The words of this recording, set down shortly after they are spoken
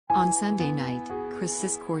On Sunday night,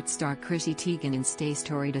 Chris's court star Chrissy Teigen Insta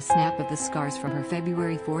storied a snap of the scars from her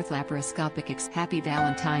February 4th laparoscopic Happy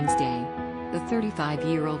Valentine's Day. The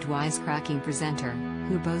 35-year-old wisecracking presenter,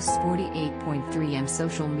 who boasts 48.3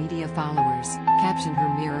 social media followers, captioned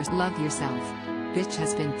her mirrors, "Love yourself. Bitch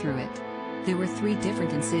has been through it." There were 3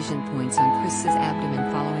 different incision points on Chris's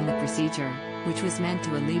abdomen following the procedure, which was meant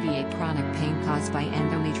to alleviate chronic pain caused by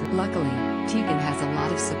endometriosis. Luckily, Teigen has a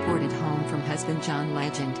lot of support at home from husband John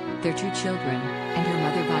Legend, their 2 children, and her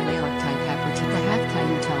mother Viola. The half-Thai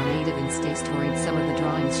Utah native Insta storied some of the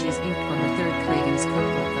drawings she's inked for her 3rd Cravings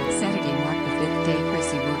cookbook. Saturday marked the 5th day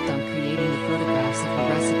Chrissy worked on creating the photographs of her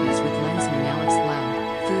recipes with lensman Alex Lau,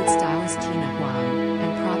 food stylist Tina Huang,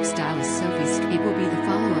 and prop stylist Sophie It will be the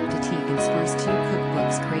follow-up to Teigen's first 2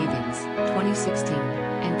 cookbooks, Cravings, 2016,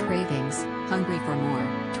 and Cravings, Hungry for More.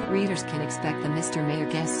 Readers can expect the Mr. Mayor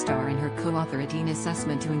guest star and her co-author Adina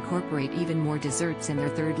Sussman to incorporate even more desserts in their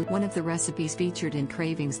 3rd. One of the recipes featured in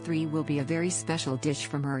Cravings 3 will be a very special dish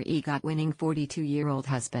from her EGOT-winning 42-year-old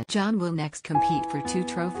husband. John will next compete for 2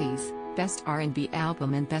 trophies, Best R&B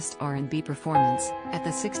Album and Best R&B Performance, at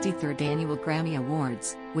the 63rd Annual Grammy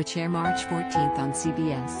Awards, which air March 14 on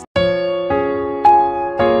CBS.